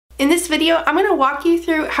In this video, I'm going to walk you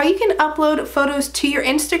through how you can upload photos to your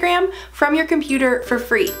Instagram from your computer for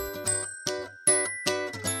free.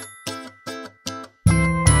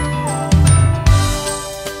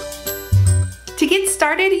 To get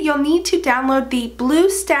started, you'll need to download the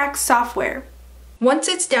BlueStack software. Once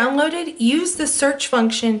it's downloaded, use the search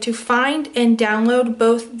function to find and download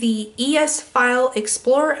both the ES File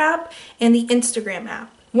Explorer app and the Instagram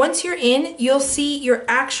app. Once you're in, you'll see your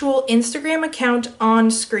actual Instagram account on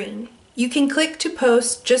screen. You can click to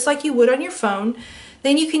post just like you would on your phone.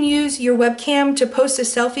 Then you can use your webcam to post a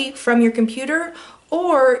selfie from your computer,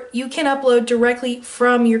 or you can upload directly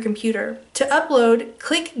from your computer. To upload,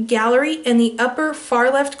 click Gallery in the upper far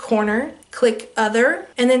left corner, click Other,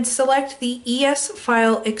 and then select the ES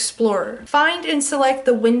File Explorer. Find and select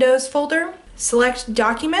the Windows folder, select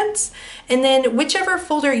Documents, and then whichever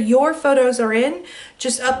folder your photos are in,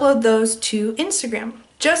 just upload those to Instagram.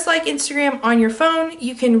 Just like Instagram on your phone,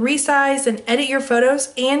 you can resize and edit your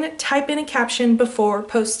photos and type in a caption before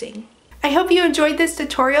posting. I hope you enjoyed this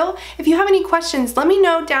tutorial. If you have any questions, let me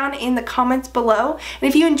know down in the comments below. And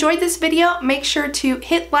if you enjoyed this video, make sure to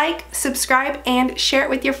hit like, subscribe, and share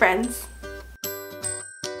it with your friends.